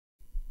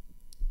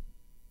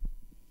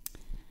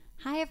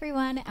Hi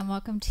everyone, and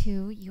welcome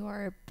to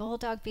your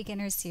Bulldog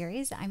Beginners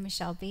series. I'm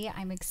Michelle B.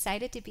 I'm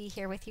excited to be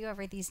here with you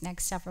over these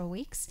next several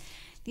weeks.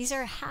 These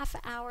are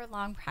half-hour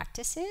long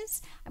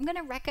practices. I'm going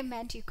to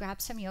recommend you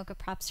grab some yoga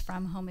props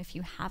from home if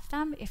you have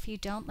them. If you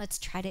don't, let's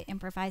try to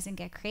improvise and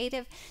get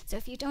creative. So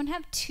if you don't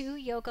have 2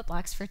 yoga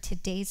blocks for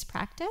today's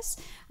practice,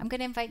 I'm going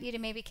to invite you to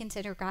maybe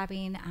consider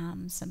grabbing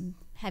some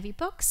heavy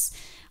books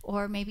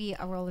or maybe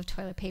a roll of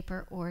toilet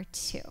paper or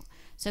 2.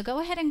 So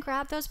go ahead and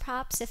grab those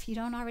props if you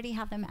don't already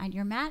have them at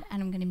your mat,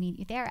 and I'm going to meet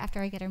you there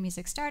after I get our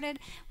music started.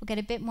 We'll get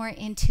a bit more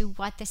into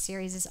what the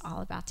series is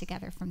all about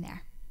together from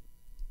there.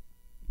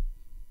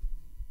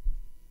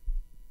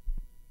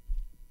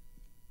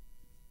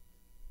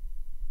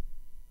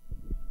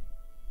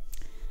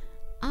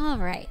 All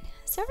right,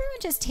 so everyone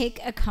just take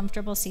a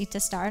comfortable seat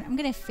to start. I'm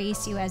going to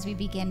face you as we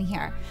begin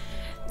here.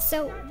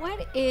 So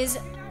what is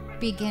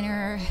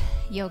beginner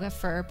yoga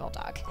for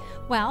Bulldog?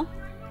 Well,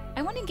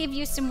 I want to give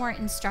you some more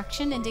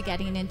instruction into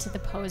getting into the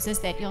poses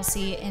that you'll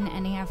see in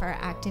any of our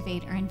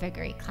Activate or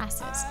Invigorate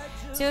classes.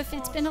 So if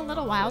it's been a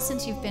little while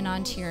since you've been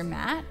onto your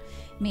mat,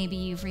 maybe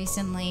you've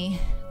recently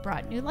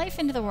brought new life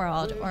into the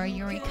world, or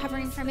you're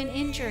recovering from an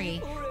injury,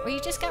 or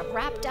you just got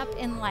wrapped up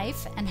in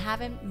life and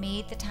haven't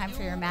made the time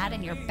for your mat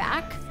and you're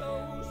back,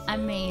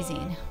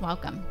 amazing,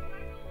 welcome.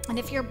 And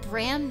if you're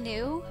brand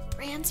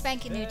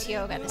spanking new to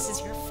yoga, this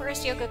is your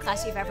first yoga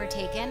class you've ever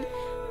taken,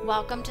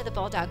 welcome to the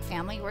Bulldog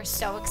family. We're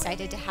so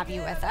excited to have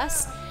you with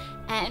us.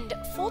 And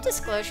full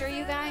disclosure,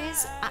 you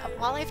guys,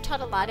 while I've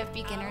taught a lot of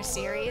beginner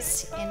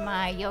series in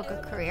my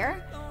yoga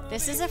career,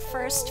 this is a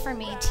first for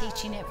me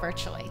teaching it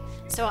virtually.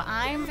 So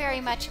I'm very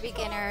much a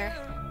beginner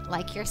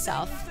like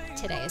yourself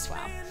today as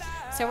well.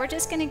 So we're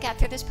just going to get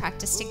through this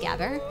practice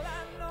together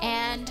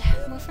and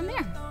move from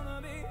there.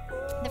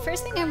 The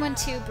first thing I want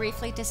to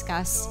briefly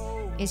discuss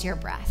is your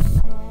breath.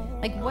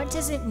 Like, what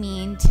does it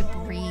mean to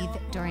breathe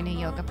during a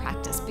yoga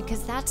practice?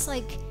 Because that's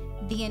like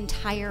the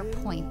entire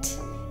point.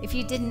 If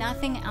you did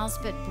nothing else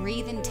but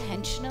breathe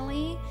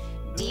intentionally,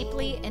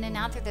 deeply in and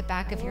out through the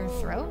back of your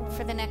throat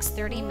for the next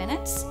 30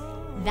 minutes,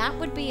 that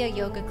would be a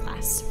yoga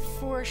class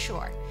for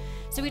sure.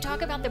 So we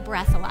talk about the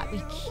breath a lot.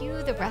 We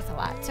cue the breath a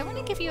lot. So I want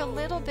to give you a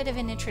little bit of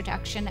an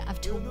introduction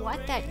of to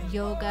what that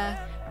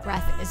yoga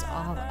breath is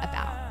all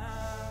about.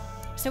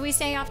 So we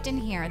say often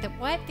here that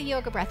what the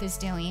yoga breath is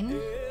doing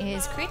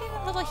is creating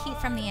a little heat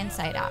from the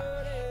inside out.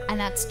 And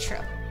that's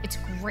true. It's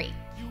great.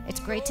 It's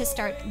great to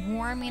start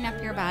warming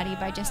up your body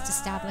by just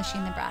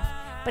establishing the breath.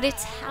 But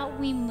it's how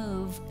we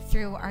move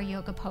through our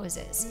yoga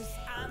poses.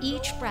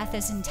 Each breath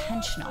is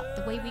intentional.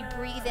 The way we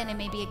breathe in and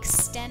maybe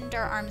extend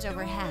our arms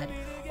overhead,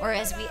 or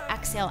as we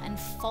exhale and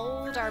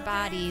fold our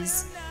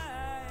bodies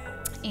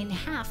in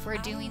half, we're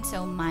doing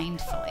so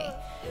mindfully.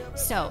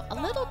 So a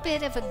little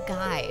bit of a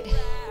guide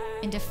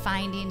into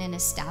finding and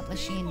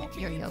establishing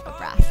your yoga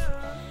breath.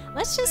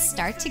 Let's just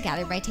start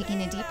together by taking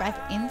a deep breath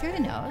in through the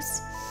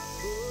nose.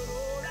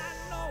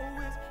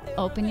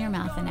 Open your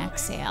mouth and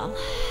exhale.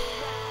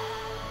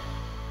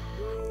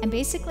 And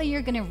basically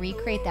you're going to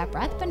recreate that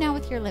breath, but now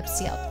with your lips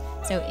sealed.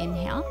 So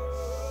inhale.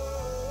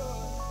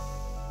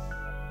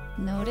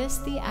 Notice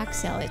the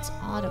exhale, it's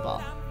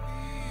audible.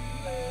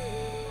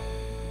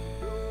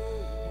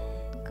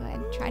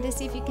 Good. Try to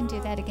see if you can do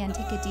that again.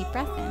 Take a deep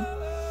breath in.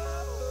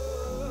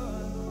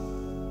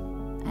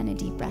 And a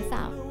deep breath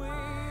out.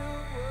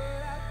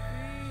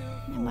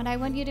 And what I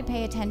want you to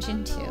pay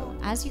attention to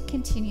as you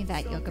continue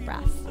that yoga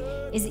breath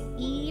is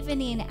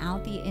evening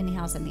out the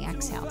inhales and the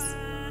exhales.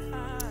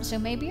 So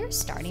maybe you're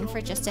starting for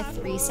just a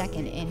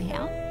 3-second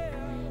inhale.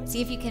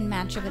 See if you can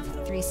match it with a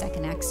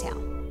 3-second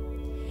exhale.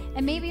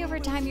 And maybe over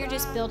time you're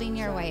just building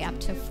your way up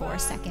to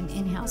 4-second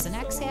inhales and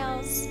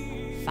exhales,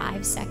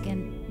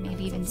 5-second,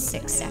 maybe even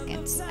 6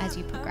 seconds as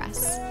you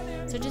progress.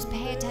 So just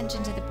pay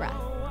attention to the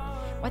breath.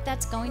 What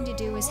that's going to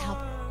do is help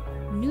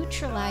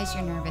neutralize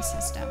your nervous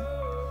system.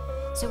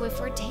 So if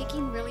we're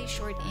taking really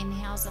short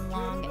inhales and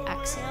long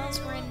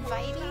exhales, we're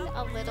inviting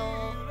a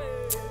little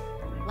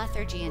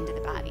lethargy into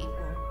the body.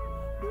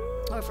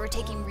 Or if we're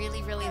taking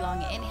really, really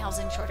long inhales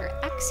and shorter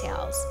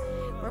exhales,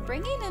 we're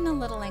bringing in a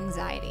little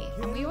anxiety.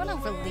 And we want to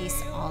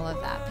release all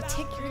of that,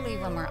 particularly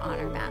when we're on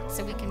our mat,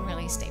 so we can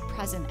really stay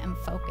present and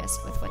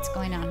focused with what's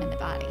going on in the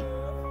body.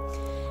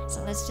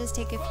 So let's just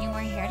take a few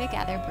more here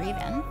together. Breathe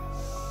in.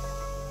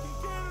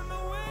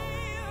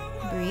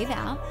 Breathe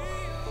out.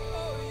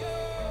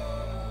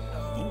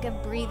 Think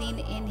of breathing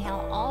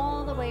inhale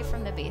all the way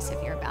from the base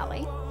of your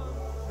belly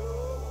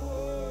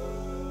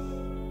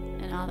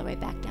and all the way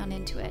back down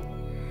into it.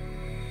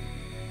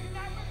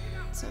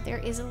 So there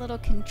is a little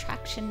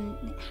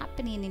contraction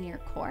happening in your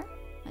core.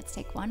 Let's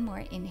take one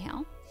more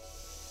inhale.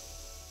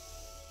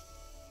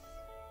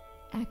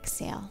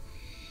 Exhale.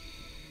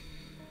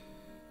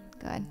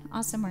 Good.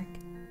 Awesome work.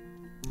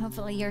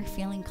 Hopefully you're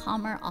feeling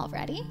calmer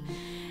already.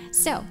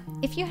 So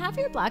if you have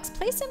your blocks,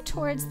 place them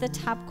towards the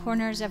top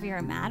corners of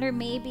your mat or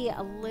maybe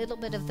a little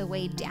bit of the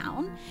way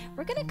down.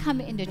 We're going to come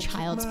into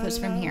child's pose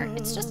from here.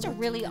 It's just a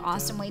really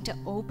awesome way to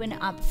open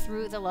up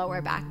through the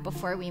lower back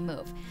before we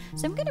move.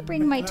 So I'm going to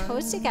bring my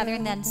toes together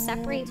and then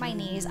separate my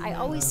knees. I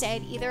always say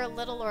it either a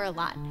little or a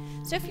lot.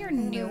 So if you're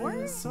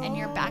newer and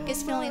your back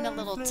is feeling a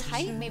little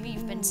tight, maybe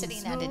you've been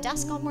sitting at a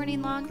desk all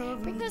morning long,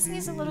 bring those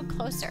knees a little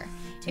closer.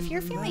 If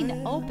you're feeling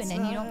open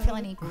and you don't feel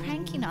any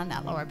cranking on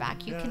that lower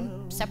back, you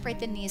can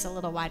separate the knees a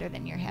little wider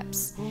than your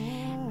hips.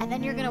 And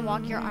then you're going to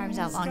walk your arms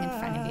out long in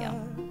front of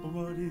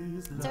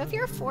you. So if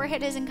your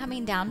forehead isn't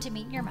coming down to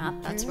meet your mat,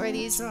 that's where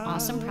these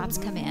awesome props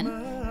come in.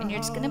 And you're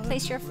just going to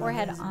place your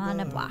forehead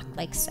on a block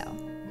like so.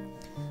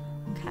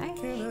 Okay?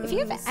 If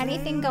you have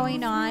anything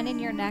going on in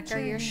your neck or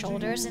your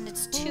shoulders and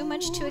it's too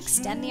much to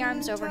extend the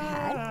arms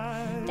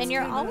overhead, then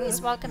you're always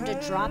welcome to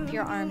drop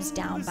your arms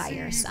down by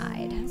your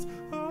side.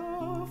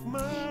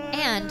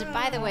 And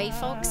by the way,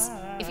 folks,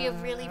 if you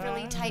have really,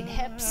 really tight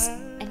hips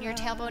and your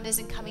tailbone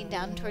isn't coming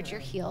down towards your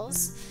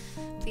heels,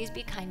 please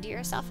be kind to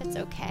yourself. It's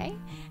okay.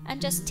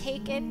 And just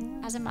take it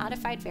as a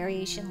modified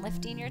variation,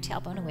 lifting your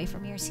tailbone away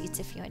from your seats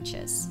a few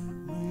inches.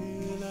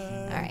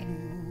 All right.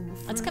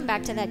 Let's come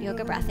back to that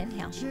yoga breath.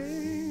 Inhale.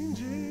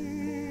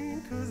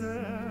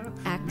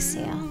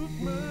 Exhale.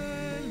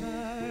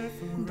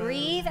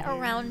 Breathe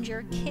around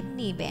your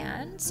kidney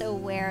band, so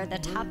where the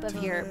top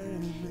of your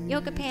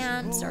yoga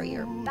pants or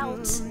your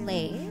belt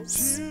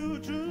lays.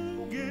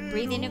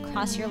 Breathing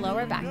across your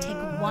lower back. Take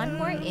one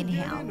more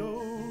inhale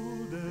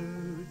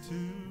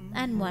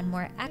and one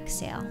more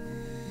exhale.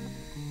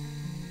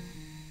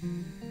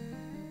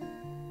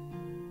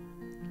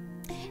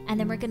 And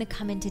then we're going to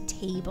come into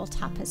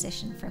tabletop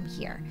position from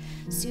here.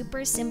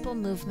 Super simple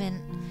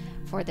movement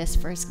for this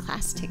first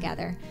class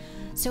together.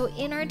 So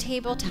in our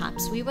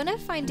tabletops, we want to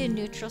find a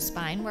neutral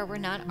spine where we're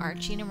not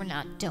arching and we're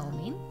not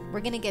doming.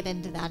 We're going to get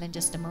into that in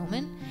just a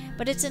moment.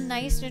 But it's a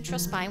nice neutral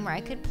spine where I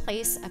could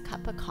place a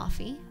cup of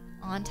coffee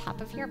on top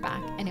of your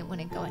back and it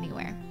wouldn't go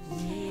anywhere.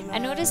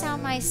 And notice how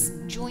my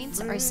joints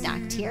are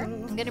stacked here.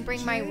 I'm going to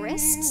bring my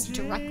wrists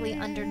directly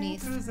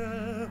underneath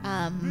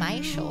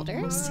my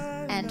shoulders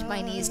and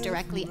my knees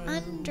directly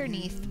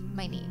underneath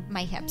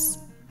my hips.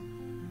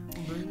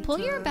 Pull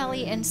your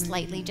belly in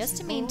slightly just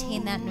to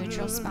maintain that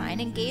neutral spine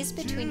and gaze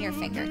between your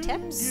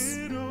fingertips.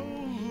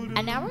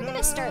 And now we're going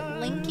to start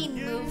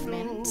linking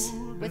movement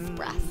with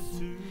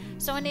breath.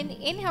 So on an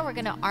inhale, we're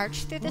going to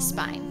arch through the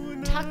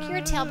spine. Tuck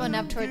your tailbone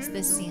up towards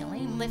the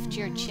ceiling. Lift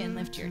your chin,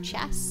 lift your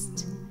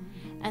chest.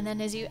 And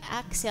then as you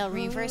exhale,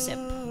 reverse it.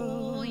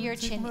 Pull your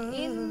chin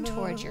in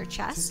towards your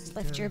chest.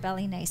 Lift your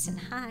belly nice and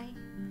high.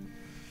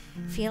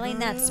 Feeling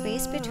that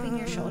space between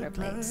your shoulder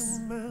blades.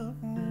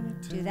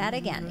 Do that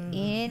again.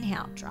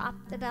 Inhale, drop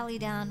the belly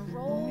down,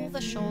 roll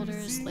the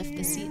shoulders, lift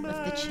the seat,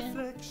 lift the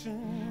chin.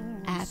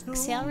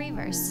 Exhale,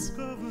 reverse.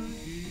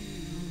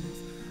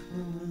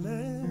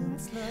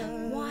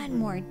 One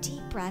more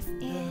deep breath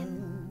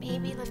in.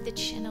 Maybe lift the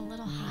chin a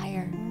little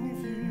higher.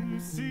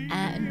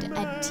 And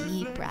a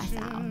deep breath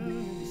out.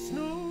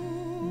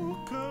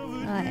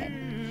 Good.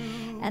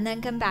 And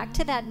then come back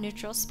to that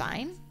neutral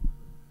spine.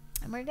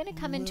 And we're going to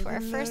come into our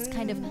first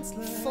kind of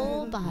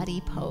full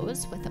body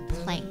pose with a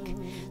plank.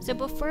 So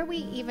before we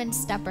even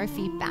step our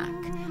feet back,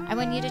 I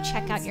want you to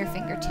check out your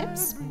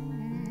fingertips,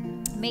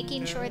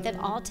 making sure that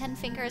all 10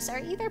 fingers are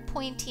either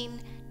pointing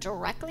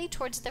directly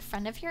towards the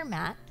front of your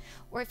mat,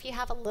 or if you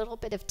have a little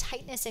bit of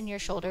tightness in your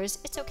shoulders,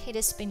 it's okay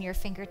to spin your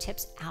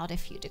fingertips out a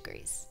few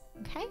degrees.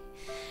 Okay?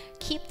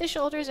 Keep the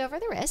shoulders over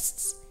the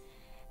wrists.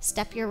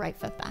 Step your right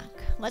foot back.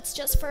 Let's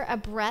just for a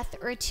breath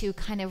or two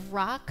kind of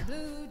rock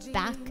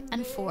back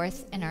and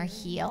forth in our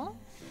heel.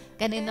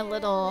 Getting a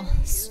little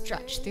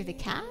stretch through the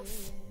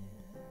calf.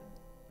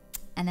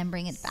 And then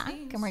bring it back.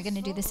 And we're going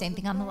to do the same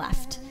thing on the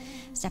left.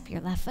 Step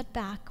your left foot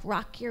back.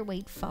 Rock your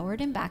weight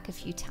forward and back a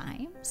few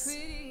times.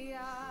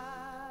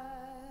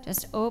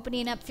 Just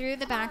opening up through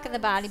the back of the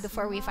body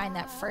before we find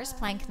that first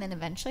plank and then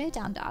eventually a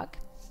down dog.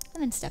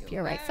 And then step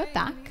your right foot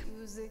back.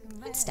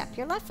 And step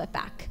your left foot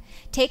back.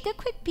 Take a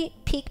quick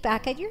peek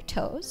back at your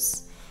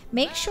toes.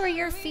 Make sure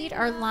your feet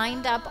are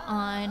lined up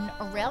on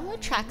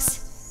railroad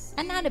tracks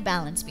and not a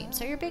balance beam.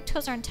 So your big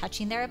toes aren't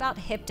touching. They're about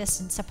hip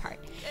distance apart.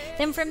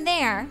 Then from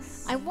there,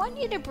 I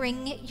want you to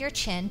bring your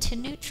chin to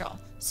neutral.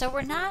 So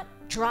we're not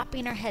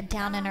dropping our head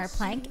down in our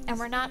plank and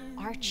we're not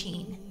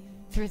arching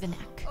through the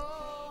neck.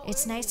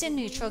 It's nice and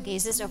neutral.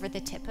 Gazes over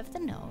the tip of the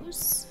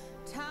nose.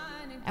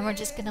 And we're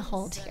just going to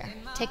hold here.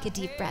 Take a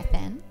deep breath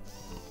in.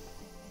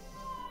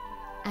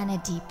 And a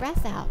deep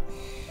breath out.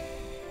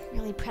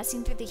 Really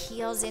pressing through the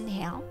heels.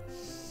 Inhale.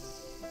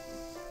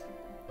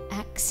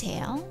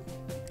 Exhale.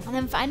 And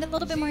then find a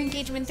little bit more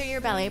engagement through your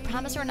belly. I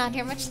promise we're not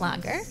here much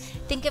longer.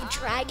 Think of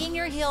dragging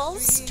your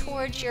heels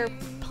towards your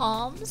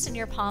palms and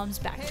your palms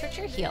back towards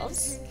your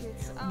heels.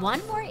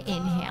 One more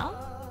inhale.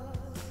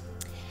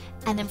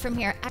 And then from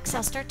here,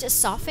 exhale. Start to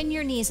soften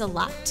your knees a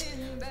lot.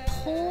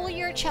 Pull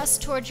your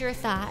chest towards your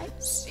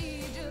thighs.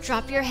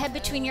 Drop your head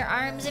between your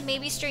arms and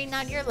maybe straighten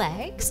out your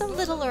legs a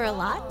little or a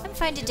lot and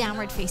find a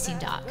downward facing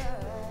dog.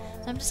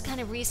 So I'm just kind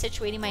of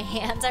resituating my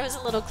hands. I was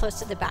a little close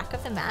to the back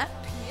of the mat.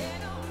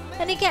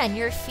 And again,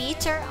 your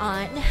feet are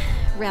on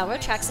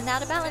railroad tracks and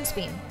out of balance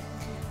beam.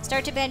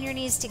 Start to bend your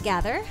knees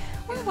together,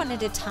 or one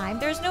at a time.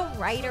 There's no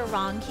right or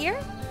wrong here.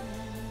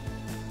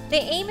 The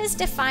aim is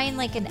to find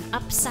like an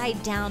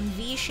upside down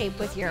V shape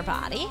with your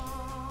body.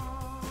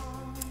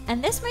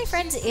 And this, my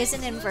friends, is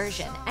an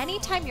inversion.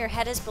 Anytime your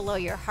head is below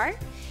your heart,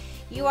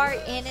 you are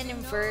in an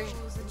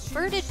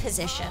inverted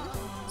position.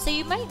 So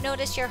you might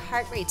notice your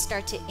heart rate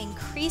start to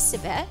increase a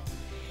bit.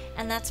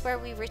 And that's where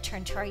we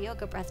return to our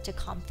yoga breath to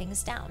calm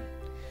things down.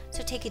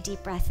 So take a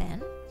deep breath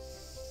in.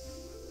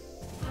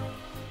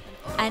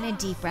 And a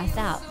deep breath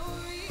out.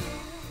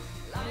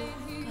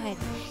 Good.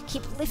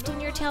 Keep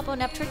lifting your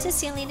tailbone up towards the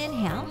ceiling.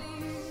 Inhale.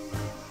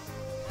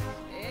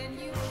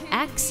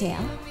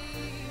 Exhale.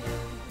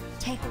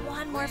 Take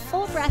one more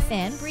full breath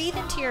in. Breathe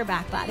into your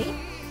back body.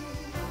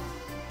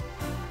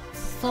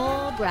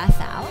 Full breath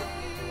out.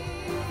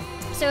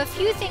 So a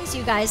few things,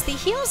 you guys. The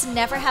heels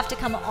never have to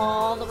come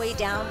all the way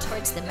down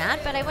towards the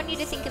mat, but I want you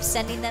to think of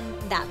sending them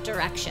that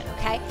direction,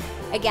 okay?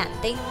 Again,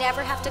 they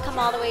never have to come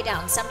all the way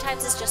down.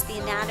 Sometimes it's just the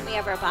anatomy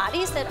of our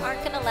bodies that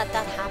aren't going to let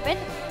that happen,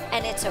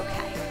 and it's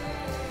okay.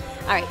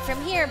 All right,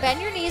 from here,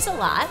 bend your knees a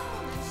lot.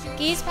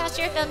 Gaze past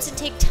your thumbs and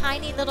take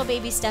tiny little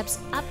baby steps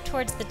up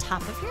towards the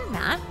top of your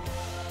mat,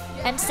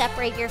 and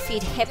separate your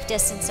feet hip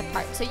distance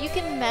apart. So you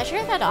can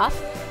measure that off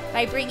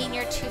by bringing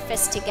your two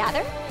fists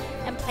together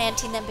and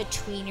planting them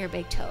between your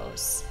big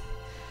toes.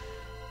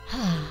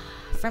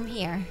 From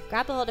here,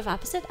 grab a hold of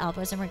opposite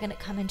elbows, and we're going to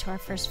come into our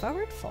first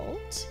forward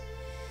fold.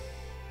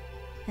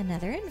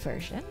 Another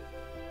inversion.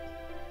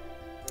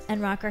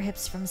 And rock our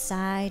hips from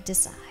side to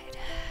side.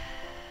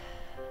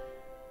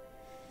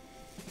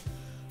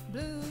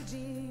 Good.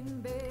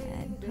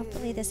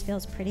 Hopefully this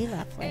feels pretty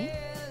lovely.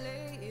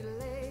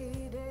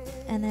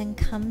 And then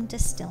come to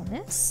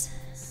stillness.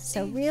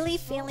 So really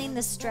feeling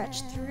the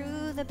stretch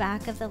through the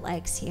back of the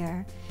legs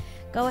here.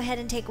 Go ahead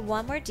and take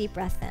one more deep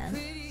breath in.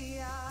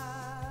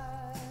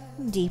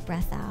 Deep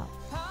breath out.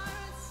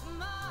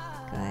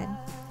 Good.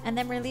 And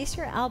then release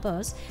your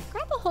elbows.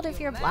 Grab a hold of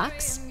your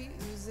blocks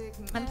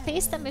and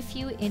place them a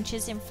few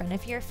inches in front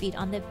of your feet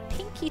on the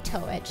pinky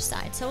toe edge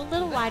side, so a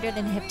little wider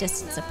than hip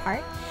distance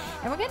apart.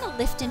 And we're going to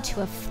lift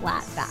into a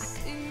flat back.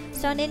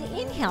 So on an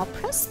inhale,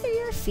 press through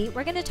your feet.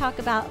 We're going to talk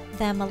about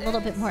them a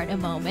little bit more in a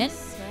moment.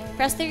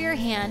 Press through your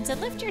hands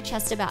and lift your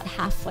chest about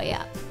halfway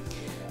up.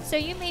 So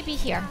you may be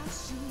here.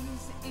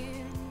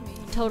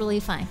 Totally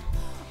fine.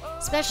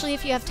 Especially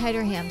if you have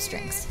tighter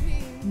hamstrings.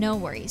 No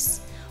worries.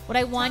 What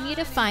I want you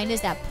to find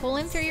is that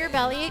pulling through your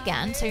belly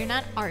again, so you're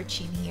not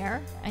arching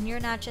here, and you're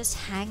not just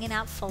hanging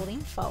out, folding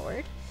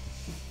forward.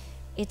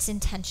 It's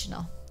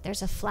intentional.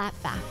 There's a flat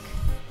back.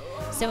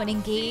 So an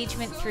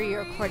engagement through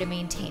your core to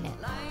maintain it.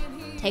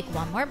 Take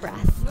one more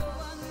breath.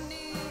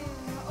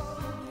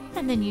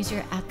 And then use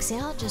your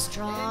exhale. Just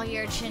draw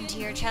your chin to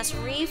your chest.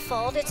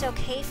 Refold. It's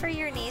okay for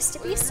your knees to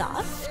be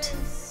soft.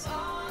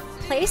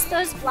 Place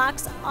those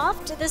blocks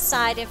off to the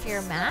side of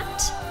your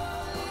mat.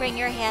 Bring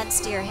your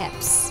hands to your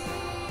hips.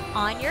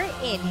 On your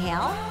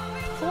inhale,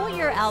 pull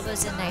your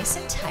elbows in nice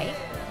and tight.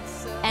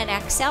 And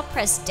exhale,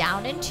 press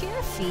down into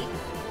your feet.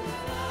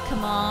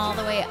 Come all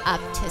the way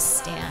up to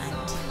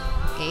stand.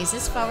 Gaze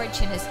is forward,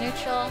 chin is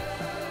neutral.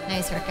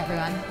 Nice work,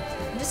 everyone.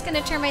 I'm just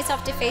going to turn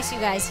myself to face you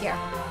guys here.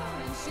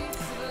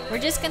 We're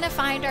just going to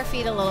find our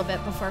feet a little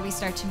bit before we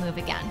start to move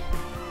again.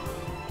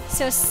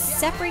 So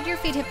separate your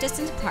feet hip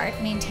distance apart.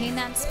 Maintain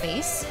that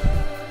space.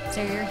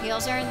 So your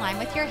heels are in line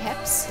with your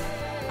hips.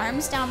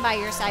 Arms down by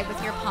your side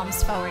with your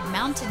palms forward.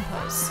 Mountain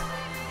pose.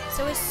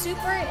 So a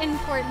super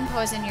important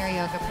pose in your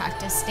yoga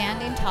practice.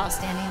 Standing tall,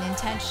 standing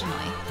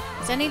intentionally.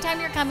 So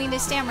anytime you're coming to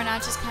stand, we're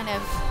not just kind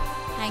of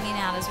hanging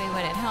out as we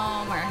would at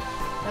home or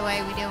the way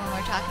we do when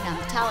we're talking on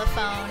the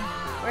telephone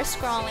or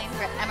scrolling.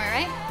 Am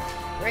I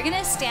right? We're going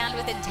to stand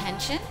with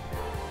intention,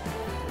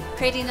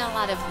 creating a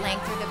lot of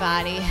length through the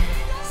body,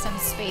 some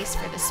space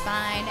for the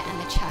spine and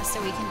the chest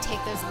so we can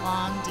take those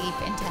long, deep,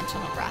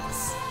 intentional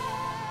breaths.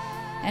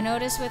 And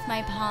notice with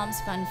my palms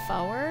spun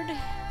forward,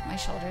 my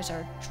shoulders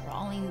are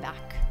drawing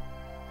back.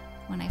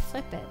 When I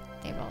flip it,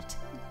 they roll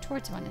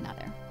towards one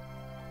another.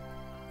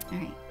 All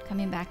right,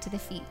 coming back to the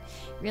feet.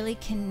 Really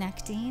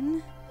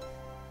connecting.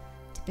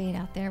 Debate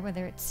out there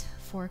whether it's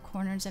 4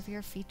 corners of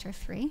your feet or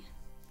 3.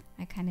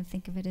 I kind of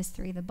think of it as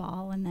 3, the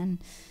ball, and then,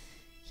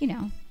 you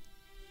know,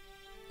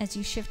 as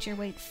you shift your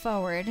weight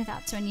forward,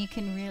 that's when you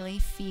can really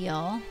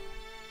feel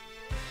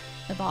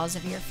the balls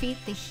of your feet,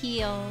 the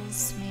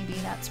heels. Maybe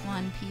that's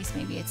one piece,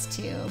 maybe it's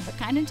 2, but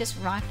kind of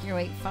just rock your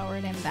weight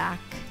forward and back.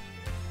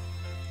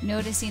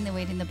 Noticing the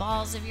weight in the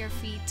balls of your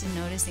feet and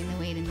noticing the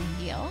weight in the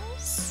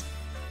heels.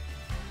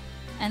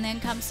 And then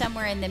come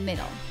somewhere in the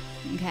middle,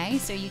 okay?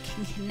 So you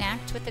can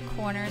connect with the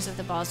corners of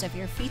the balls of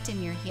your feet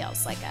and your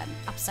heels like an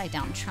upside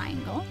down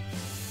triangle.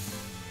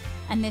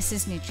 And this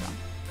is neutral.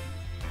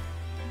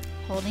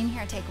 Holding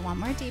here, take one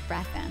more deep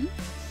breath in.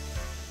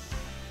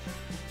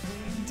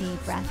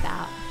 Deep breath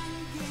out.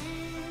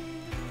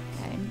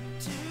 Good.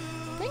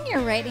 Bring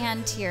your right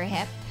hand to your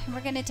hip And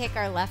we're gonna take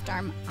our left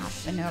arm up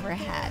and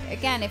overhead.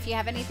 Again, if you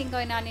have anything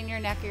going on in your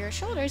neck or your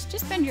shoulders,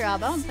 just bend your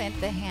elbow and plant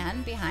the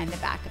hand behind the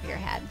back of your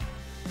head.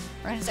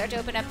 We're gonna start to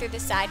open up through the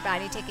side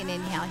body. Take an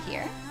inhale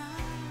here.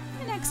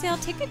 And exhale,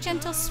 take a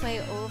gentle sway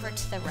over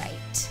to the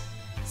right.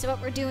 So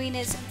what we're doing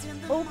is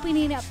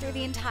opening up through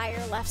the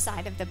entire left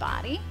side of the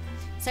body.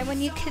 So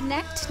when you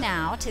connect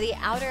now to the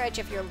outer edge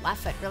of your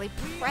left foot, really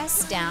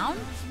press down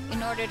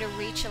in order to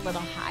reach a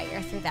little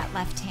higher through that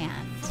left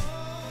hand.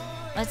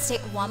 Let's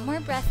take one more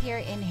breath here.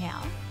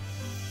 Inhale.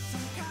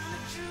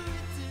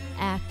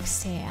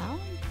 Exhale.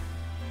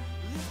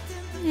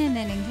 And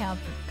then inhale,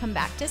 come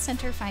back to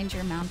center, find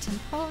your mountain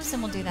pose,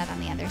 and we'll do that on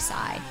the other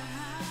side.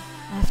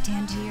 Left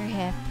hand to your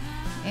hip.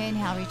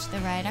 Inhale, reach the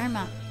right arm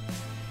up.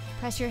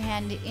 Press your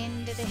hand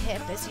into the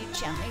hip as you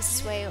gently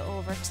sway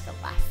over to the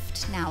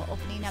left. Now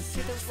opening up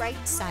through the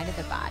right side of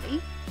the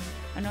body.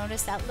 And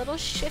notice that little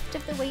shift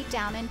of the weight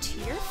down into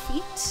your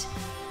feet.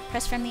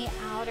 Press from the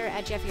outer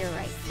edge of your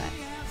right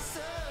foot.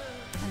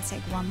 Let's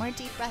take one more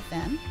deep breath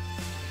in.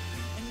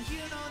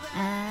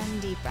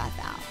 And deep breath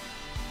out.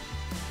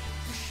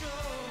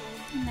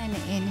 And then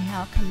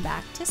inhale, come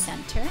back to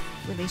center.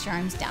 Release your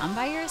arms down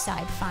by your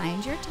side.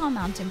 Find your tall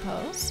mountain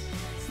pose.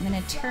 I'm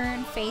going to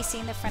turn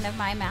facing the front of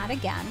my mat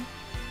again.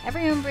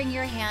 Everyone bring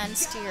your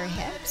hands to your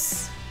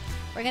hips.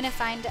 We're going to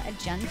find a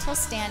gentle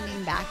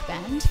standing back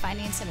bend,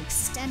 finding some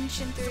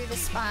extension through the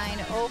spine,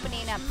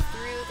 opening up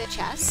through the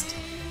chest.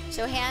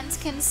 So hands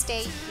can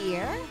stay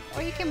here,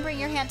 or you can bring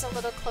your hands a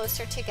little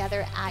closer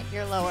together at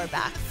your lower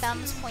back,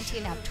 thumbs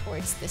pointing up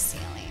towards the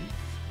ceiling.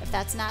 If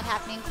that's not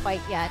happening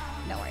quite yet,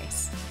 no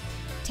worries.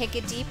 Take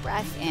a deep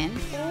breath in,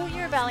 pull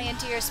your belly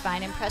into your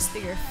spine and press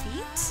through your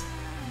feet.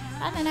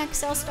 And then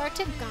exhale, start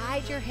to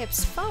guide your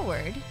hips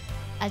forward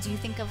as you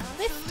think of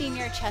lifting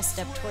your chest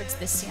up towards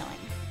the ceiling.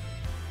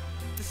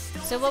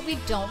 So what we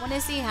don't want to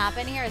see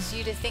happen here is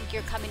you to think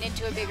you're coming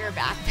into a bigger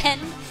back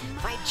bend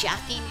by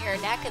jacking your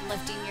neck and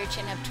lifting your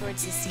chin up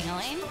towards the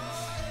ceiling.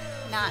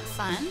 Not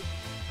fun.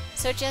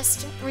 So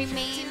just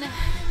remain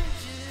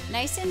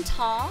nice and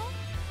tall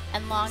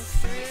and long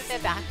through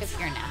the back of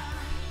your neck.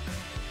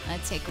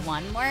 Let's take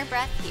one more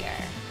breath here.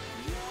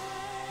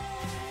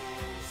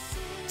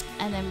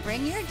 And then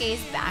bring your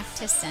gaze back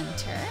to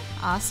center.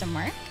 Awesome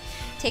work.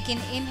 Take an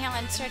inhale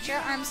and stretch your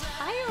arms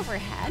high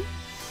overhead.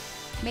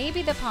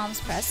 Maybe the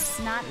palms press, it's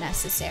not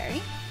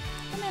necessary.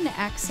 And then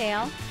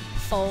exhale,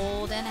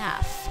 fold in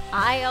half.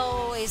 I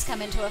always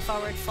come into a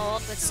forward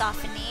fold with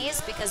softened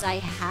knees because I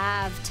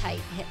have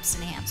tight hips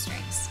and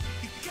hamstrings.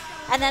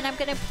 And then I'm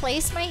gonna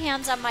place my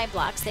hands on my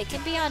blocks. They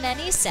can be on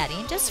any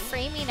setting, just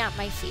framing up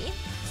my feet.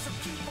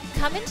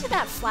 Come into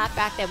that flat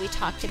back that we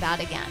talked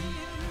about again.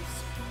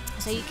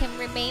 So you can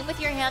remain with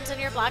your hands on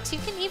your blocks. You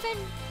can even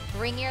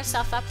bring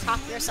yourself up,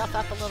 prop yourself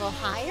up a little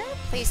higher,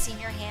 placing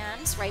your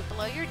hands right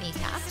below your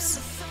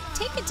kneecaps.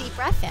 Take a deep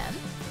breath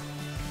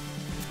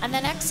in. And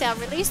then exhale,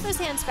 release those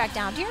hands back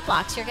down to your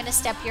blocks. You're gonna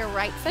step your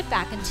right foot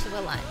back into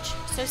a lunge.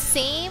 So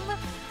same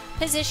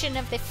position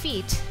of the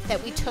feet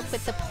that we took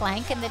with the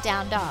plank and the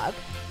down dog.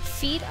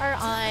 Feet are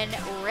on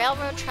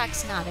railroad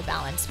tracks, not a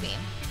balance beam.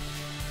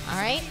 All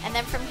right, and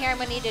then from here, I'm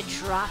gonna need to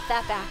drop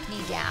that back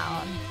knee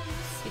down.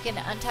 You can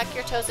untuck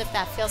your toes if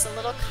that feels a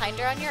little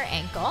kinder on your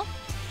ankle.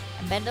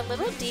 And bend a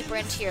little deeper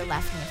into your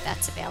left knee if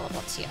that's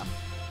available to you.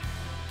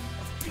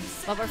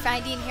 What we're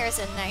finding here is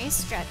a nice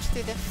stretch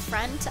through the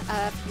front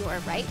of your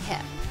right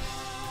hip.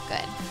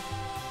 Good.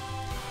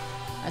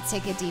 Let's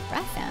take a deep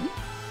breath in.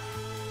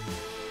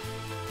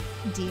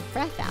 Deep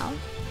breath out.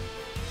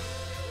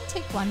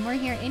 Take one more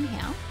here.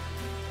 Inhale.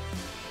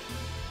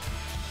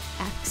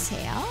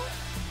 Exhale.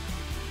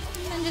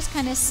 And then just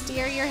kind of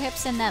steer your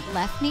hips and that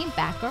left knee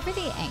back over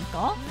the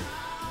ankle.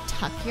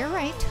 Tuck your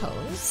right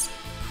toes.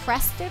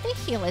 Press through the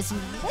heel as you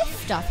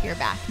lift off your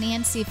back knee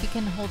and see if you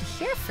can hold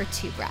here for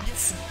 2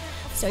 breaths.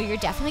 So you're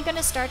definitely going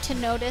to start to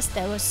notice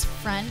those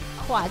front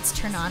quads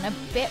turn on a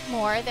bit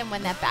more than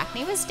when that back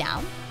knee was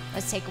down.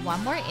 Let's take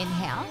one more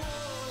inhale.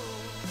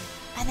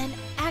 And then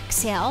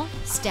exhale,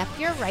 step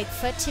your right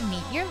foot to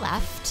meet your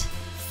left,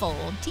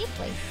 fold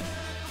deeply.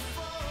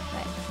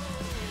 Good.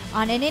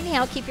 On an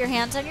inhale, keep your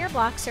hands on your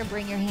blocks or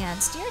bring your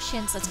hands to your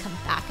shins. Let's come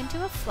back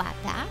into a flat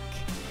back,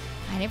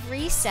 kind of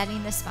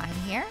resetting the spine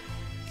here.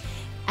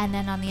 And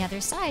then on the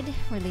other side,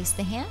 release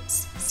the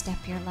hands, step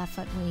your left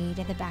foot way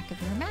to the back of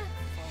your mat,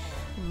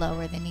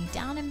 lower the knee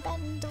down and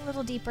bend a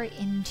little deeper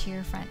into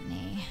your front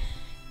knee.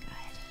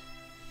 Good.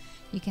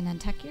 You can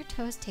untuck your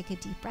toes, take a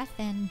deep breath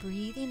in,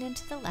 breathing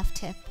into the left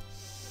hip.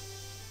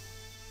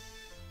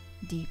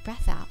 Deep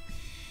breath out.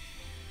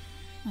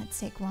 Let's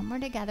take one more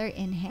together.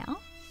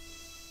 Inhale.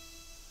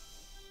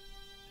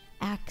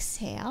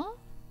 Exhale.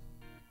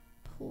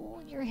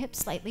 Pull your hips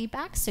slightly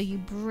back so you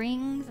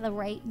bring the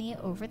right knee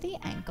over the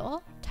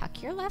ankle.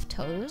 Tuck your left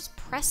toes,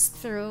 press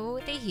through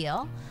the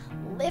heel,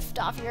 lift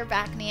off your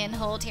back knee and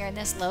hold here in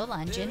this low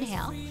lunge.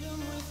 Inhale.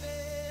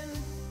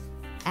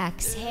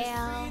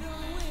 Exhale.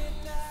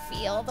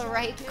 Feel the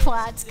right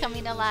quads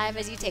coming alive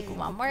as you take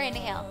one more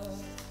inhale.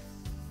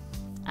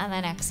 And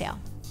then exhale.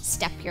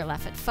 Step your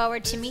left foot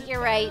forward to meet your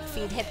right,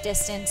 feet hip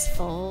distance,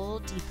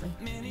 fold deeply.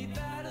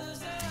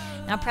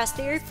 Now press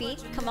through your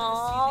feet, come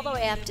all the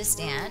way up to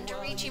stand,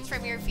 reaching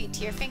from your feet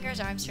to your fingers,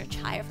 arms stretch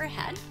high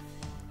overhead.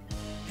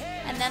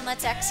 And then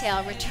let's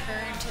exhale,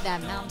 return to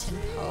that mountain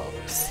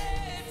pose.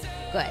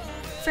 Good.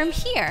 From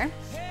here,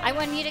 I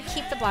want you to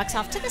keep the blocks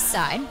off to the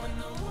side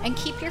and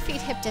keep your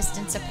feet hip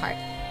distance apart.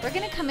 We're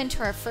gonna come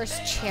into our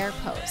first chair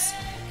pose.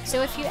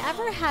 So if you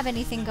ever have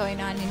anything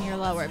going on in your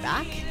lower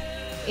back,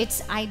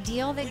 it's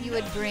ideal that you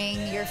would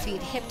bring your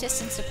feet hip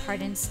distance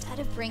apart instead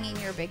of bringing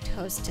your big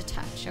toes to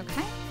touch,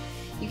 okay?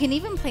 You can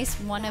even place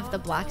one of the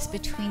blocks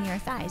between your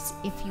thighs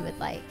if you would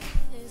like.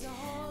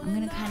 I'm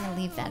gonna kind of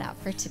leave that out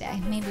for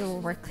today. Maybe we'll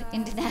work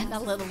into that a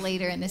little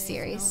later in the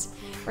series.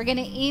 We're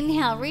gonna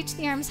inhale, reach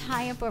the arms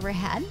high up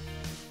overhead.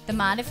 The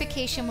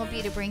modification will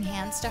be to bring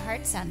hands to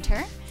heart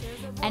center.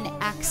 And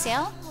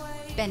exhale,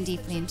 bend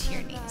deeply into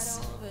your knees.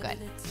 Good.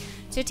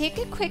 So take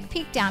a quick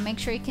peek down, make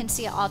sure you can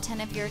see all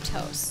 10 of your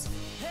toes.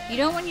 You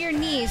don't want your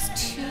knees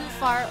too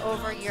far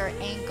over your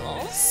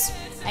ankles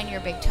and your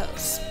big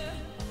toes.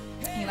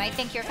 You might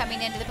think you're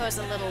coming into the pose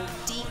a little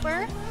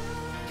deeper,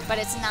 but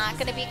it's not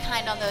going to be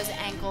kind on those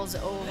ankles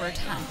over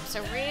time.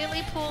 So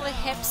really pull the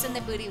hips and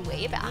the booty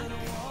way back.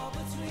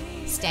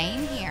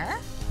 Staying here.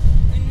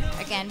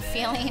 Again,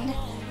 feeling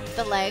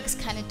the legs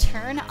kind of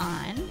turn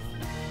on.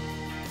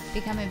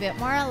 Become a bit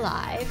more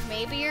alive.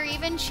 Maybe you're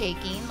even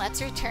shaking.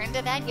 Let's return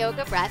to that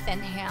yoga breath.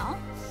 Inhale.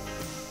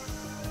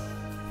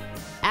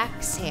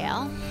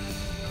 Exhale.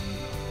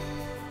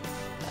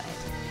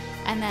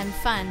 Good. And then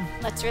fun.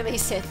 Let's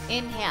release it.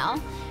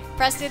 Inhale.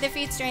 Press through the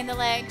feet, strain the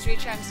legs,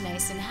 reach arms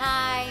nice and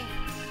high.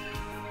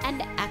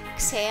 And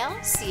exhale.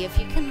 See if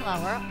you can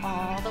lower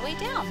all the way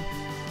down.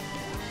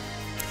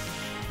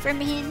 From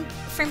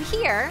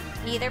here,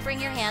 either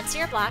bring your hands to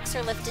your blocks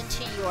or lift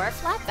into your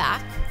flat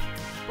back.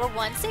 We're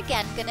once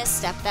again gonna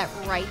step that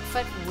right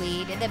foot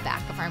way to the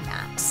back of our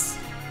mats.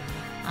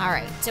 All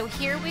right, so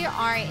here we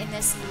are in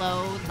this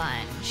low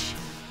lunge.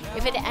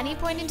 If at any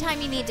point in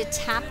time you need to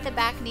tap the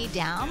back knee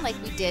down like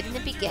we did in the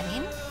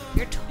beginning,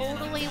 you're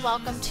totally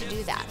welcome to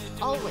do that,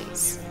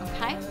 always,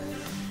 okay?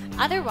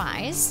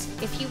 Otherwise,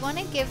 if you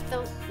wanna give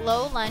the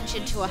low lunge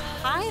into a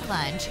high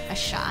lunge a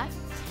shot,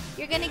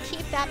 you're gonna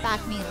keep that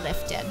back knee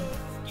lifted.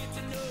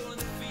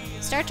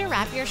 Start to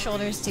wrap your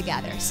shoulders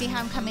together. See how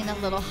I'm coming a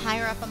little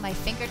higher up on my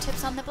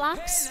fingertips on the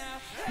blocks?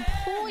 And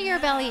pull your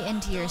belly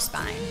into your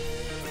spine.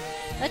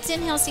 Let's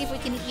inhale, see if we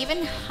can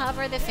even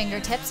hover the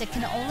fingertips. It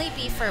can only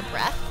be for a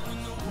breath,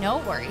 no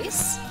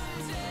worries.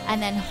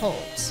 And then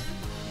hold.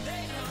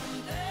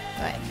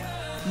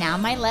 Good. Now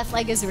my left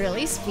leg is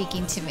really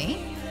speaking to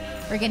me.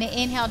 We're gonna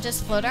inhale,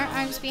 just float our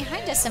arms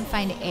behind us and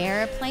find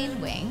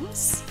airplane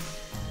wings.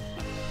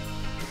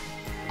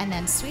 And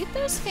then sweep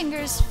those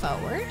fingers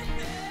forward.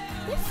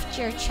 Lift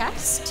your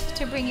chest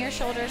to bring your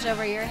shoulders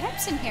over your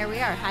hips, and here we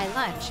are, high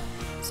lunge.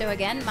 So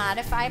again,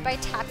 modify by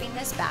tapping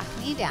this back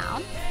knee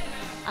down,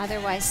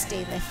 otherwise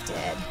stay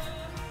lifted.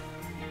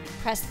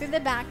 Press through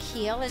the back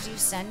heel as you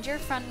send your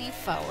front knee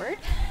forward,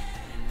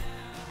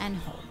 and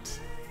hold.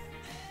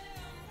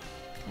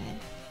 Good.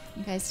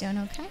 You guys doing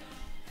okay?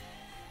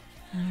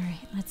 All right,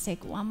 let's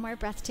take one more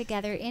breath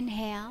together.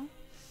 Inhale.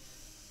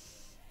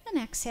 And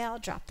exhale,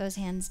 drop those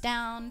hands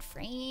down,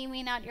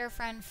 framing out your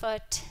front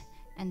foot,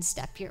 and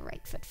step your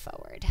right foot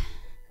forward.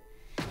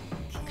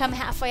 Come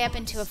halfway up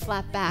into a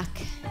flat back,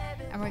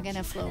 and we're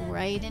gonna flow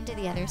right into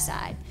the other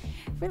side.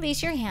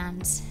 Release your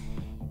hands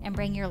and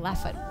bring your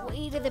left foot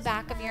way to the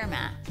back of your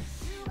mat.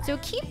 So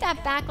keep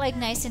that back leg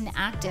nice and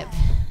active.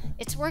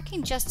 It's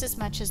working just as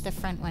much as the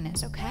front one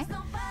is, okay?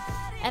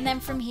 And then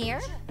from here,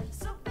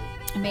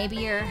 maybe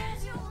you're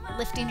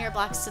lifting your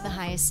blocks to the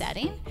highest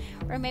setting,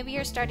 or maybe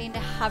you're starting to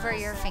hover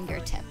your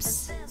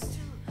fingertips.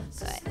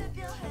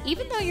 Good.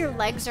 Even though your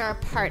legs are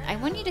apart, I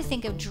want you to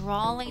think of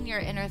drawing your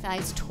inner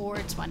thighs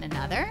towards one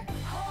another,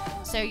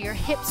 so your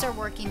hips are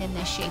working in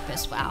this shape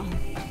as well.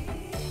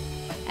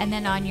 And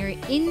then on your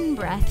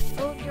in-breath,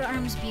 float your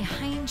arms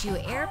behind you,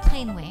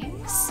 airplane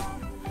wings.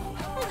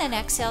 And then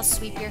exhale,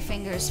 sweep your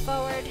fingers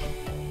forward,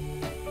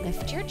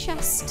 lift your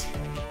chest.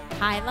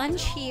 High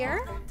lunge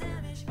here,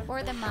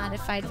 or the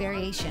modified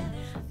variation.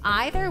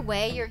 Either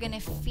way, you're gonna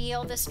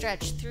feel the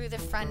stretch through the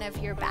front of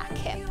your back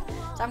hip.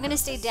 So I'm gonna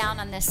stay down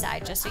on this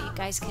side just so you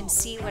guys can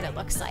see what it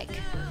looks like.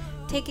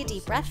 Take a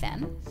deep breath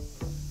in,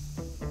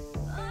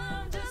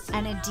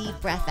 and a deep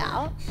breath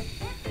out.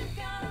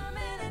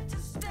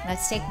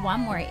 Let's take one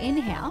more.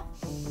 Inhale.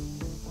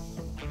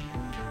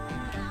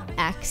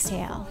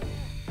 Exhale.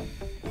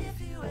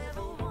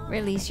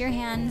 Release your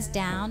hands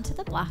down to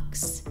the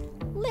blocks.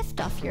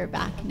 Lift off your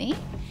back knee.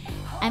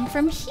 And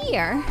from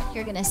here,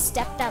 you're gonna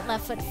step that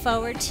left foot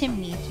forward to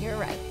meet your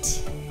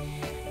right.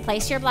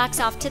 Place your blocks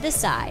off to the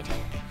side.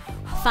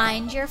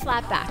 Find your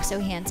flat back so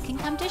hands can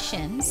come to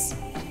shins.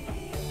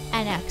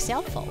 And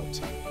exhale,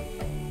 fold.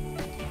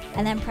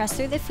 And then press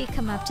through the feet,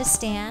 come up to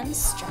stand.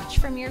 Stretch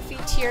from your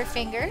feet to your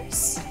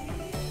fingers.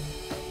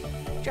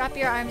 Drop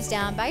your arms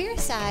down by your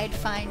side.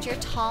 Find your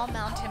tall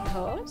mountain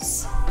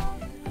pose.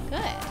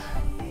 Good.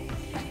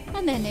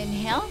 And then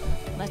inhale,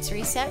 let's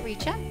reset,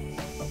 reach up.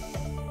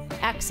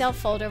 Exhale,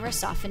 fold over,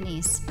 soften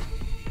knees.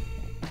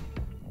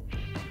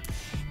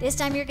 This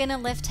time you're gonna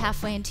lift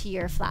halfway into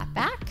your flat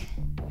back,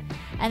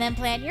 and then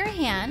plant your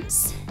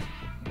hands,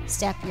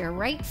 step your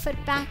right foot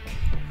back,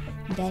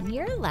 then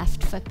your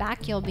left foot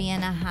back. You'll be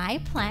in a high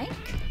plank.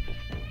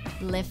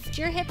 Lift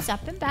your hips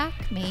up and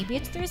back, maybe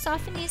it's through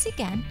soften knees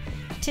again,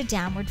 to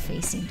downward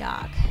facing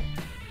dog.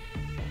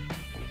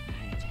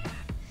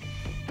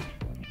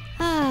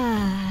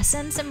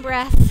 Send some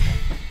breath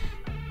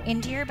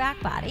into your back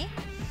body,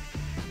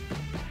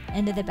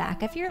 into the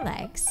back of your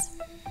legs.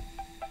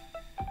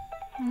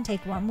 And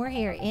take one more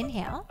here.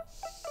 Inhale.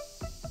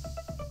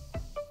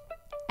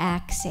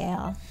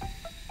 Exhale.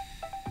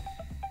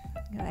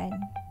 Good.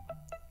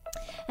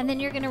 And then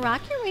you're going to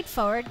rock your weight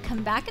forward,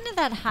 come back into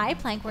that high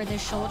plank where the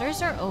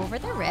shoulders are over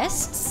the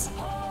wrists,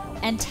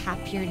 and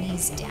tap your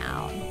knees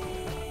down.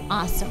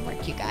 Awesome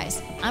work, you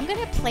guys. I'm going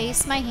to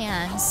place my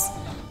hands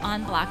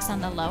on blocks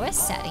on the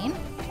lowest setting,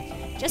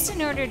 just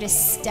in order to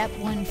step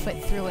one foot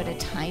through at a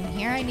time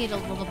here. I need a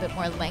little bit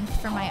more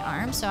length for my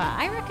arms, so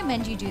I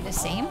recommend you do the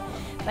same,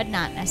 but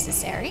not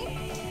necessary.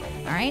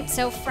 All right,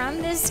 so from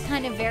this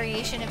kind of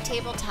variation of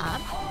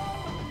tabletop,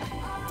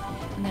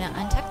 I'm gonna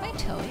untuck my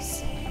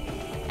toes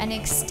and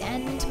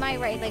extend my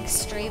right leg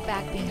straight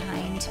back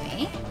behind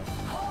me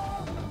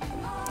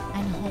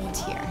and hold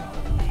here.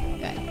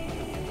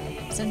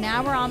 Good. So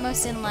now we're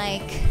almost in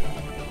like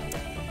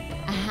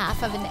a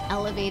half of an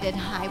elevated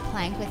high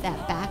plank with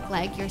that back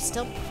leg. You're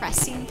still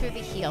pressing through the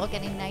heel,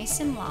 getting nice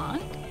and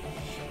long.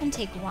 And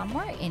take one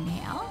more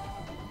inhale.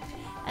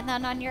 And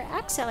then on your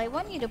exhale, I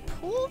want you to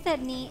pull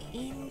that knee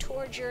in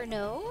towards your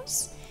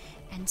nose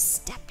and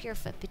step your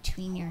foot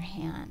between your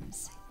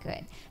hands.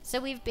 Good.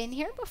 So we've been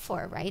here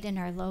before, right, in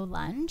our low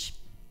lunge.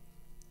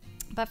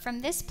 But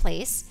from this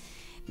place,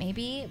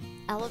 maybe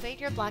elevate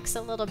your blocks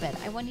a little bit.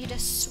 I want you to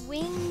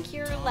swing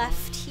your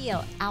left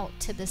heel out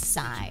to the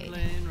side.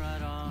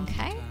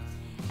 Okay?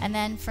 And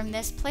then from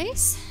this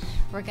place,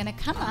 we're going to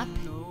come up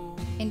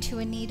into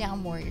a knee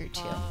down warrior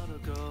two.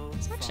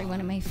 It's actually one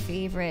of my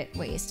favorite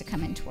ways to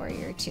come into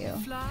warrior two.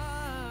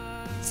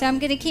 So I'm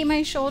going to keep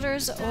my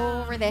shoulders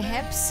over the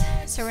hips,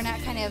 so we're not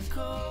kind of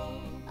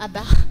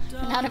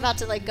about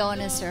to like go on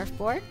a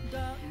surfboard.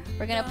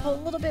 We're going to pull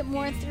a little bit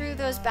more through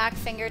those back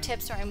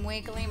fingertips where I'm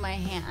wiggling my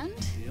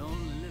hand,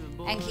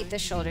 and keep the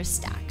shoulders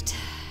stacked.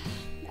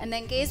 And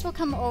then gaze will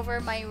come over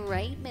my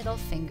right middle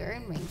finger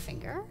and ring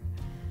finger.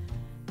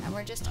 And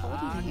we're just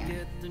holding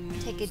here.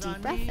 Take a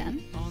deep breath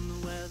in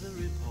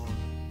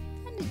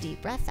and a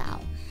deep breath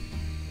out.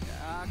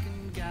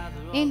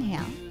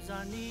 Inhale.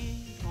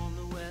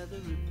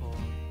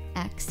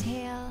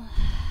 Exhale.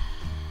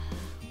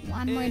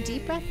 One more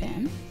deep breath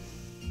in.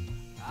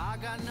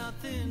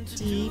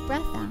 Deep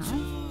breath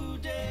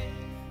out.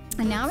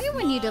 And now I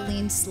want you to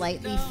lean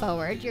slightly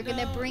forward. You're going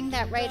to bring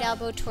that right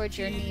elbow towards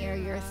your knee or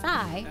your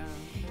thigh.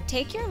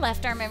 Take your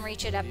left arm and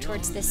reach it up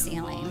towards the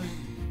ceiling.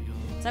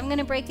 So I'm going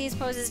to break these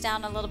poses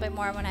down a little bit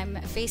more when I'm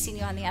facing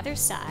you on the other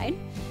side.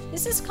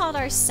 This is called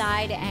our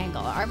side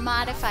angle, our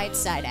modified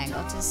side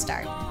angle to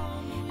start.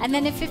 And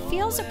then if it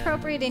feels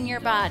appropriate in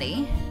your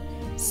body,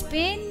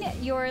 spin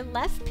your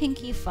left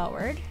pinky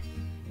forward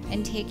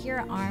and take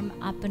your arm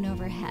up and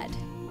overhead.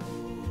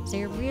 So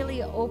you're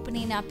really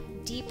opening up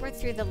deeper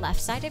through the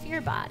left side of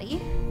your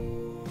body.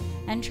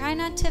 And try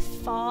not to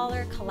fall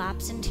or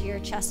collapse into your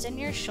chest and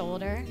your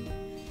shoulder.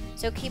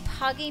 So keep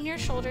hugging your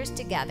shoulders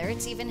together.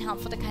 It's even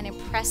helpful to kind of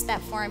press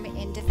that forearm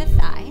into the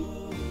thigh.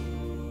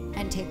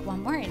 And take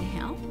one more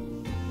inhale.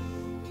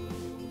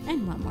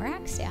 And one more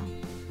exhale.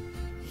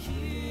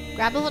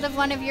 Grab a hold of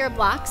one of your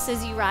blocks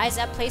as you rise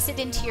up. Place it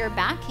into your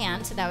back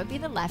hand. So that would be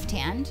the left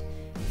hand.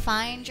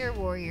 Find your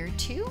warrior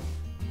two.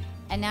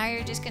 And now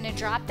you're just going to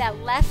drop that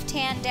left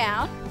hand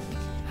down.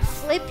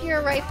 Flip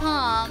your right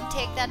palm.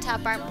 Take that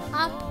top arm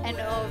up and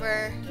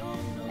over.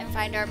 And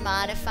find our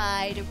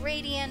modified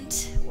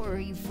radiant or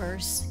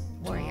reverse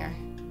warrior.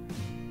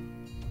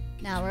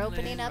 Now we're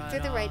opening up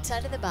through the right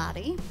side of the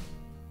body.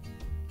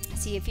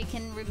 See if you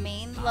can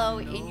remain low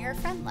in your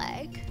front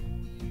leg.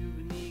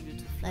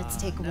 Let's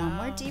take one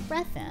more deep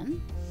breath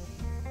in.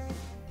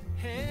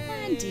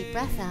 And deep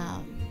breath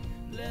out.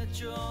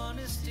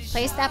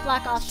 Place that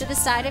block off to the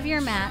side of your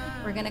mat.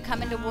 We're going to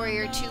come into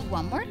warrior two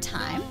one more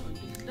time.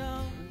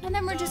 And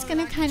then we're just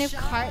going to kind of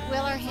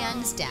cartwheel our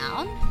hands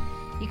down.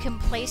 You can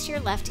place your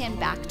left hand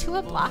back to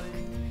a block.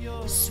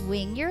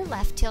 Swing your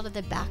left heel to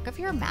the back of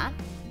your mat.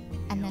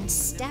 And then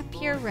step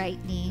your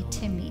right knee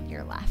to meet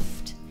your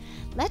left.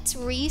 Let's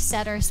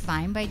reset our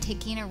spine by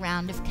taking a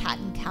round of cat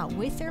and cow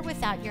with or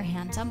without your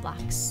hands on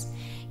blocks.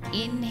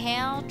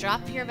 Inhale,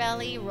 drop your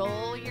belly,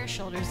 roll your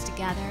shoulders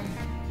together.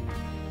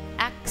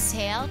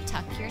 Exhale,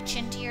 tuck your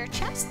chin to your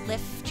chest,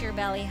 lift your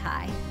belly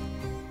high.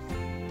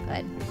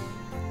 Good.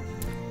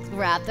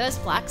 Grab those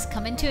blocks,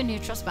 come into a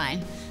neutral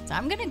spine. So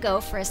I'm gonna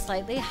go for a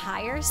slightly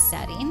higher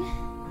setting.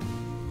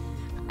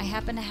 I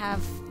happen to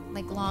have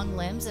like long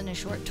limbs and a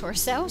short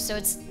torso, so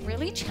it's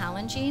really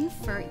challenging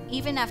for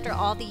even after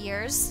all the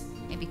years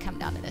maybe come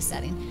down to this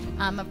setting,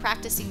 of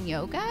practicing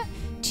yoga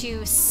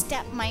to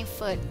step my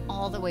foot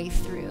all the way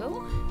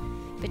through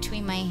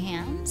between my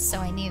hands. So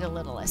I need a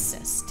little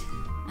assist.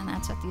 And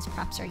that's what these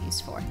props are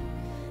used for.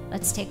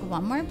 Let's take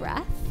one more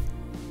breath.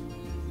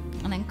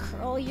 And then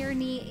curl your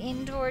knee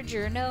in towards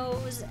your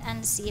nose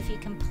and see if you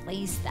can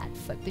place that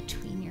foot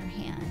between your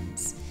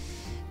hands.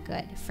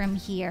 Good. From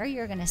here,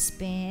 you're going to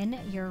spin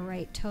your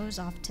right toes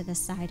off to the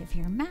side of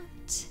your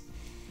mat.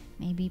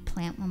 Maybe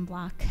plant one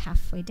block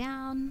halfway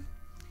down.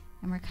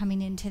 And we're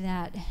coming into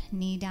that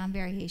knee down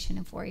variation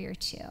of Warrior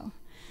Two.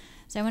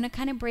 So I want to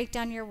kind of break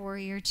down your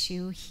Warrior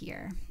Two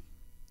here.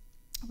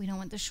 We don't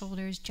want the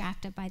shoulders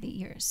jacked up by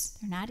the ears.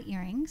 They're not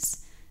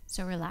earrings,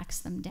 so relax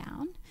them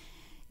down.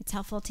 It's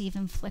helpful to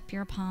even flip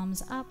your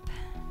palms up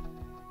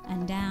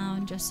and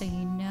down just so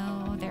you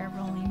know they're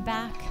rolling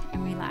back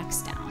and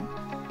relax down.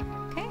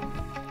 Okay?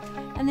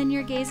 And then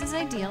your gaze is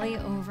ideally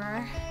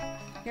over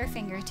your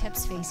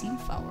fingertips facing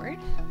forward.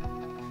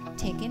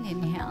 Take an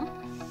inhale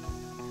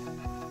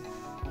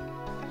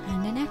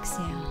and an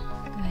exhale.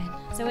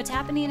 Good. So what's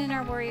happening in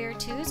our Warrior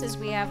Twos is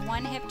we have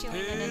one hip doing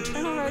an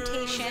internal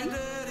rotation,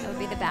 that would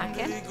be the back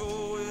hip,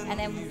 and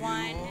then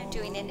one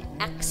doing an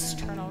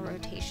external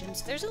rotation.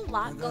 So there's a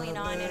lot going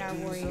on in our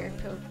warrior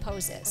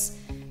poses,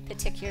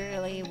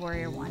 particularly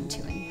Warrior 1,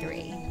 2, and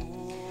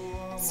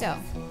 3. So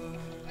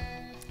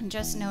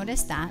just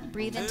notice that.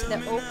 Breathe into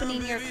the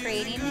opening you're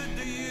creating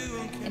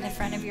in the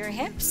front of your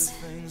hips,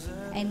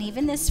 and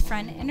even this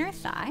front inner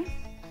thigh.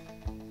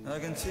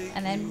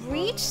 And then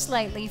reach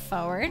slightly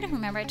forward.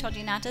 Remember, I told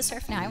you not to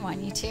surf now. I want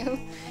you to.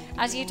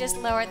 As you just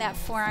lower that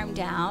forearm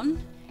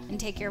down and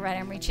take your right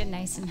arm, reach it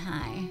nice and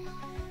high.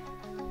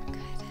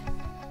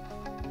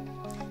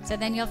 So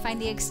then you'll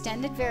find the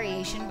extended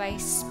variation by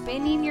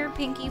spinning your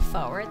pinky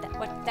forward.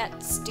 What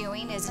that's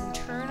doing is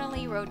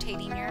internally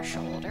rotating your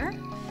shoulder,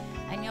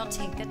 and you'll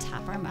take the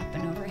top arm up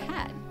and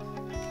overhead.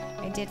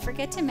 I did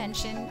forget to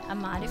mention a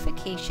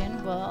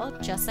modification will,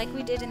 just like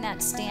we did in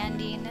that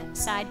standing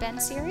side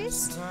bend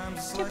series,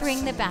 to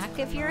bring the back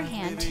of your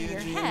hand to your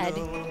head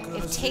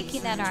if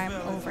taking that arm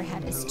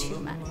overhead is too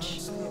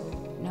much.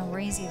 No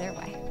worries either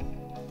way.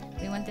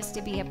 We want this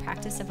to be a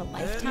practice of a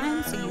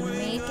lifetime, so you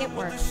make it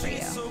work for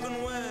you.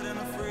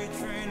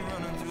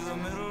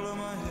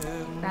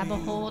 Grab a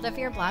hold of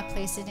your block,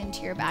 place it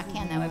into your back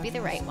hand. That would be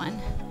the right one.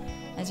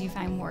 As you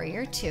find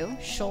Warrior Two,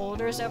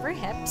 shoulders over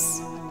hips,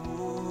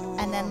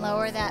 and then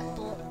lower that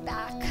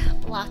back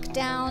block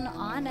down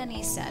on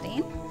any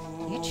setting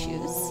you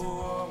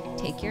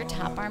choose. Take your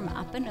top arm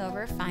up and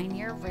over. Find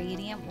your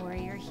radiant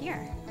warrior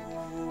here.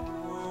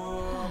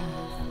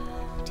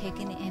 Take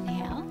an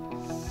inhale.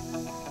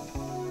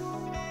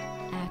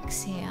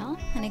 Exhale.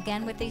 And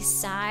again, with these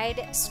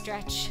side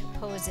stretch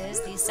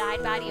poses, these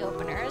side body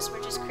openers,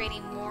 we're just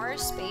creating more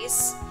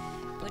space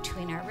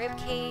between our rib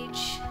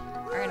cage,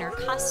 our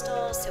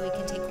intercostals, so we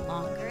can take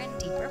longer and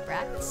deeper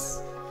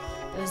breaths.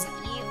 Those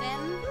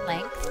even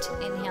lengthed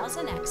inhales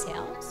and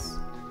exhales.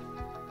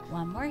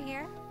 One more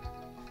here.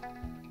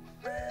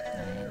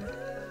 Good.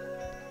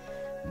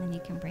 And then you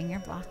can bring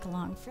your block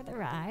along for the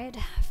ride.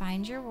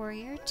 Find your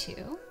Warrior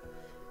Two,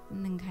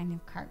 and then kind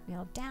of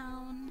cartwheel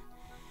down.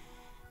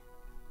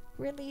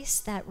 Release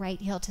that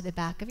right heel to the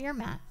back of your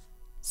mat.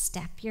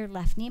 Step your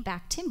left knee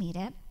back to meet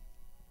it.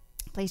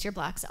 Place your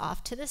blocks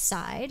off to the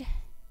side.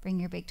 Bring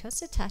your big toes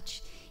to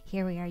touch.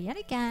 Here we are yet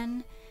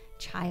again.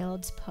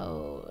 Child's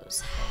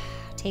pose.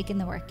 Take in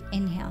the work.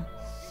 Inhale.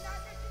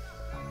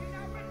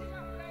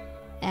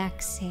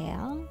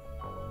 Exhale.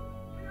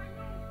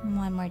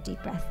 One more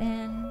deep breath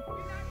in.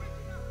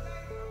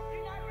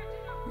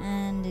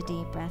 And a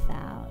deep breath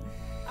out.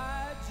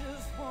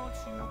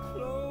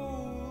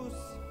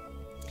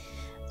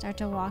 Start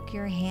to walk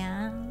your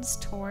hands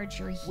towards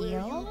your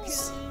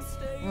heels.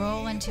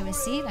 Roll into a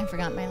seat. I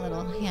forgot my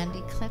little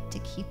handy clip to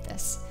keep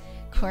this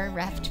core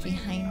wrapped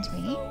behind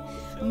me.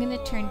 I'm going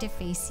to turn to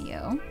face you.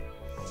 All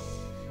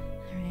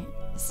right.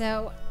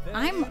 So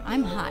I'm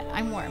hot,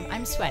 I'm warm,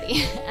 I'm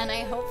sweaty, and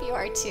I hope you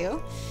are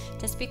too.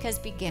 Just because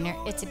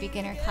it's a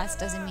beginner class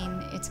doesn't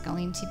mean it's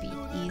going to be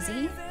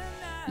easy.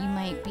 You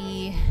might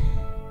be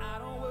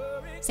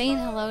saying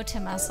hello to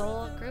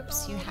muscle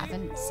groups you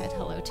haven't said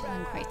hello to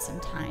in quite some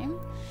time.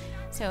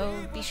 So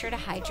be sure to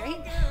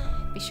hydrate,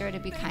 be sure to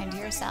be kind to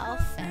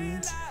yourself,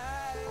 and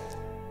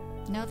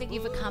know that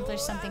you've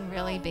accomplished something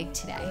really big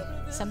today.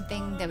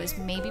 Something that was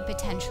maybe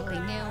potentially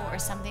new, or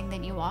something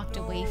that you walked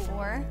away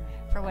for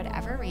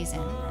whatever reason,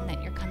 and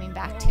that you're coming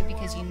back to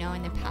because you know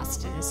in the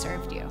past it has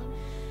served you.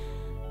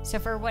 So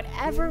for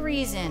whatever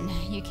reason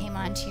you came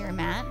onto your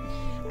mat,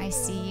 I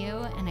see you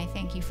and I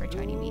thank you for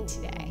joining me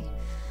today.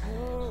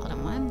 Hold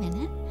on 1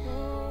 minute.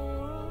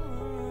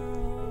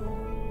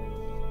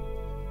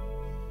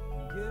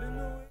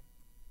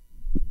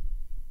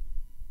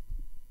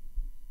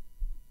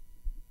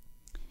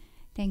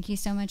 Thank you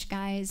so much,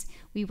 guys.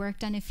 We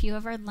worked on a few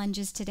of our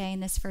lunges today in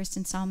this first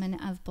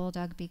installment of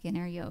Bulldog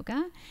Beginner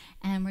Yoga,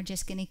 and we're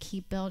just going to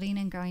keep building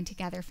and growing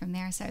together from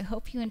there. So I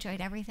hope you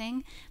enjoyed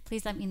everything.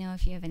 Please let me know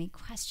if you have any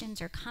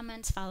questions or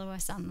comments. Follow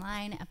us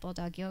online at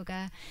Bulldog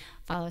Yoga.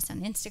 Follow us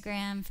on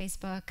Instagram,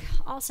 Facebook,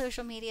 all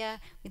social media.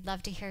 We'd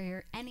love to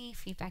hear any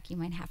feedback you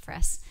might have for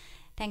us.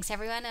 Thanks,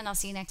 everyone, and I'll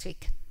see you next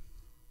week.